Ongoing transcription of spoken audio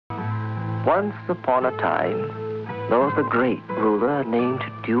Once upon a time, there was a great ruler named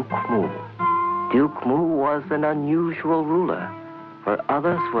Duke Mu. Duke Mu was an unusual ruler, for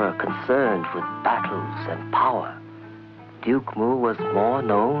others were concerned with battles and power. Duke Mu was more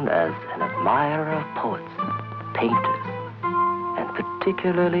known as an admirer of poets, painters, and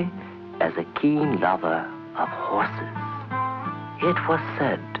particularly as a keen lover of horses. It was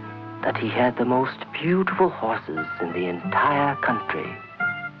said that he had the most beautiful horses in the entire country,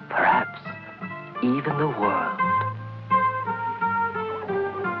 perhaps even the world.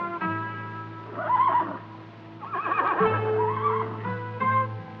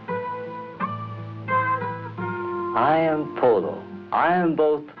 I am Polo. I am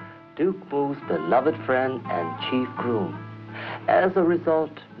both Duke Mu's beloved friend and chief groom. As a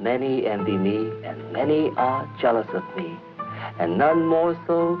result, many envy me and many are jealous of me, and none more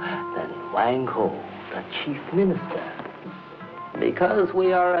so than Wang Ho, the chief minister. Because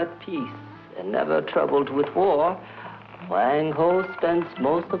we are at peace and never troubled with war, Wang Ho spends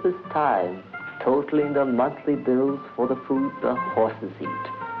most of his time totaling the monthly bills for the food the horses eat.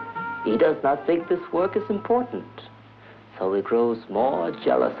 He does not think this work is important, so he grows more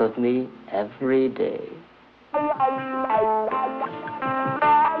jealous of me every day.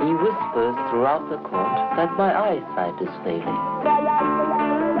 He whispers throughout the court that my eyesight is failing.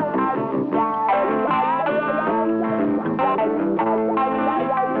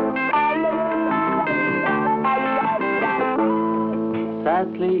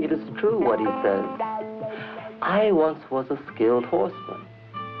 Sadly, it is true what he says. I once was a skilled horseman,